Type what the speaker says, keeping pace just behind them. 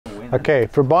Okay,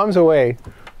 for Bombs Away,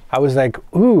 I was like,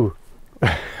 ooh,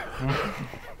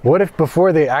 what if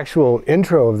before the actual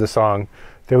intro of the song,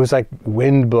 there was like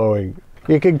wind blowing?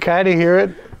 You could kind of hear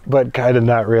it, but kind of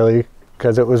not really,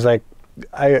 because it was like,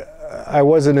 I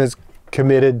wasn't as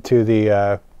committed to the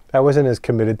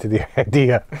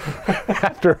idea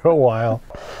after a while.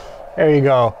 There you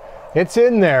go. It's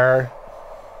in there,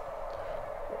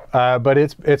 but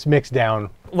it's mixed down.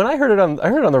 When I heard it on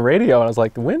the radio, and I was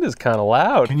like, the wind is kind of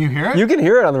loud. Can you hear it? You can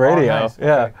hear it on the radio. Oh, nice.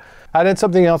 Yeah. Okay. And then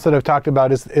something else that I've talked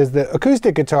about is the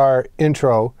acoustic guitar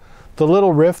intro. The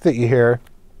little riff that you hear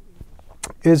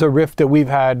is a riff that we've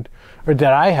had, or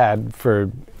that I had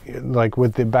for, like,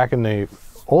 back in the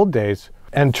old days,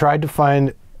 and tried to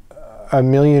find a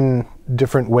million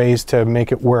different ways to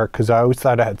make it work, because I always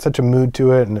thought I had such a mood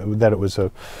to it, and that it was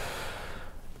a...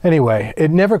 Anyway,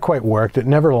 it never quite worked. It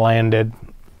never landed.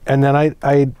 And then I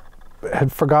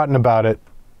had forgotten about it,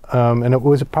 and it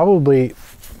was probably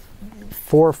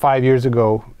 4 or 5 years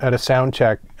ago at a sound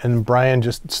check, and Brian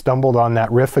just stumbled on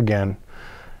that riff again,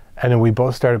 and then we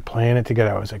both started playing it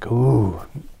together. I was like, ooh,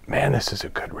 man, this is a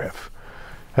good riff.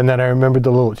 And then I remembered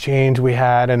the little change we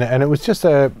had, and it was just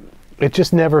it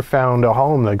just never found a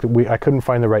home. Like I couldn't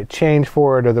find the right change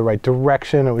for it or the right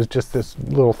direction. It was just this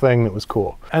little thing that was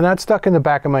cool. And that stuck in the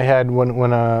back of my head when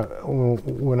I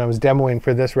was demoing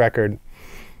for this record.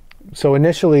 So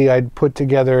initially I'd put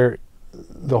together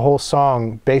the whole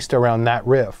song based around that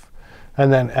riff.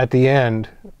 And then at the end,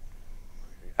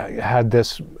 I had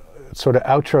this sort of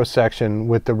outro section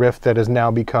with the riff that has now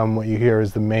become what you hear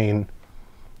as the main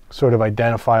sort of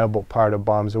identifiable part of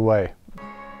Bombs Away.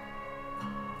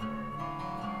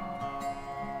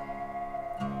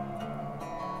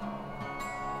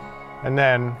 And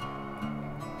then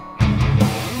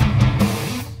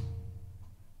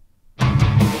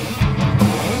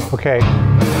okay,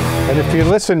 and if you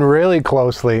listen really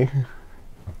closely,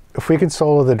 if we could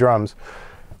solo the drums,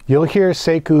 you'll hear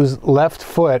Seku's left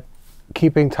foot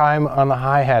keeping time on the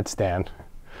hi-hat stand.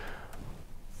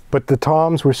 But the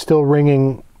toms were still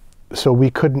ringing, so we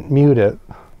couldn't mute it.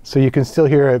 So you can still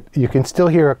hear it. You can still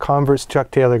hear a Converse Chuck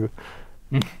Taylor.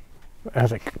 I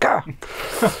was like, gah!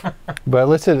 But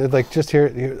listen, like just hear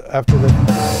it after the.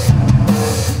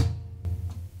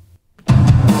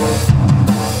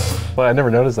 Well, I never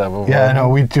noticed that before. Yeah, no,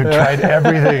 we tried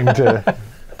everything to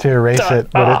erase it,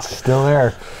 but it's still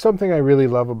there. Something I really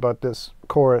love about this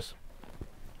chorus,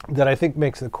 that I think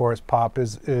makes the chorus pop,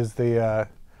 is the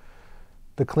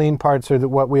clean parts, or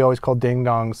what we always call ding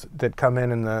dongs, that come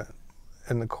in the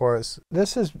chorus.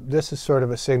 This is sort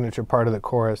of a signature part of the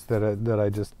chorus that I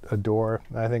just adore.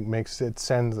 I think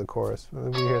sends the chorus.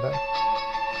 Did you hear that?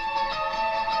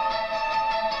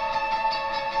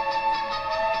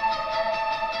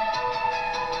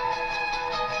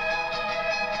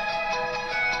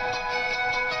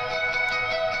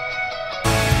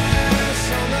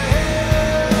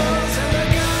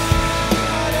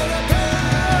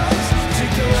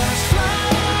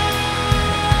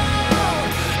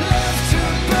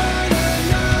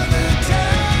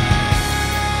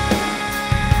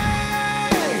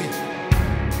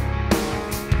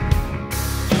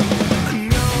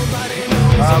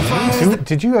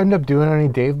 Did you end up doing any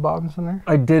Dave bombs in there?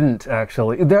 I didn't,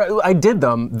 actually. I did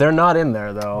them. They're not in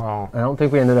there, though. Oh. I don't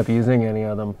think we ended up using any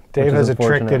of them. Dave has a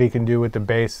trick that he can do with the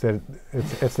bass that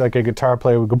it's like a guitar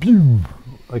player would go pew,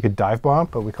 like a dive bomb,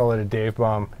 but we call it a Dave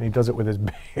bomb, and he does it with his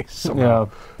bass somehow.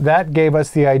 Yeah. That gave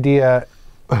us the idea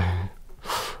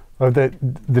of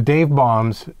the Dave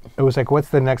bombs. It was like, what's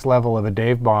the next level of a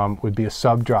Dave bomb? Would be a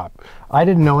sub drop. I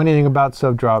didn't know anything about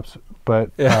sub drops,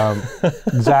 but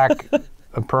Zach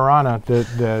Piranha,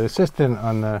 the assistant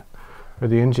or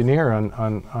the engineer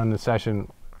on the session,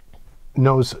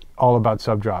 knows all about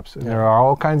sub drops. And there are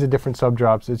all kinds of different sub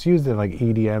drops. It's used in like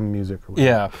EDM music. Or whatever.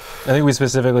 Yeah, I think we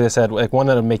specifically said like one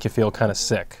that'll make you feel kind of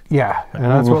sick. Yeah, and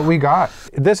that's what we got.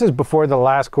 This is before the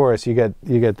last chorus. You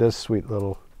get this sweet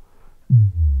little.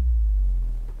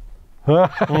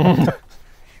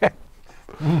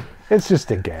 It's just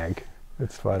a gag.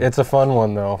 It's fun. It's a fun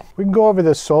one though. We can go over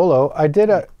the solo.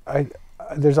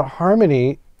 There's a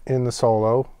harmony in the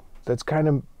solo that's kind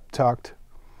of tucked.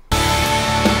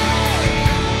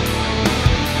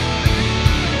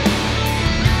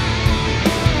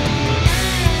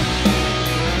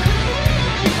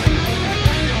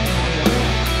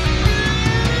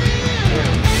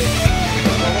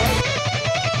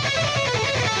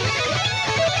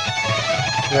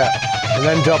 Yeah, and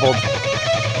then doubled.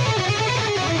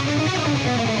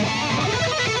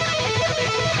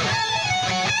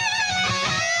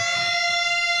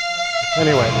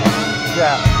 Anyway,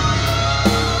 yeah.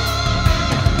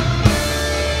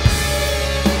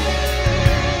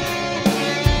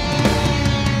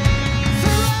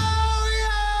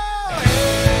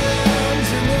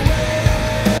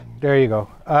 There you go.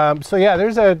 So yeah,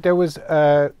 there was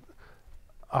a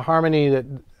harmony that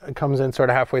comes in sort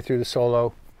of halfway through the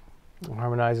solo,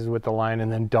 harmonizes with the line,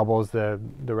 and then doubles the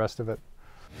rest of it.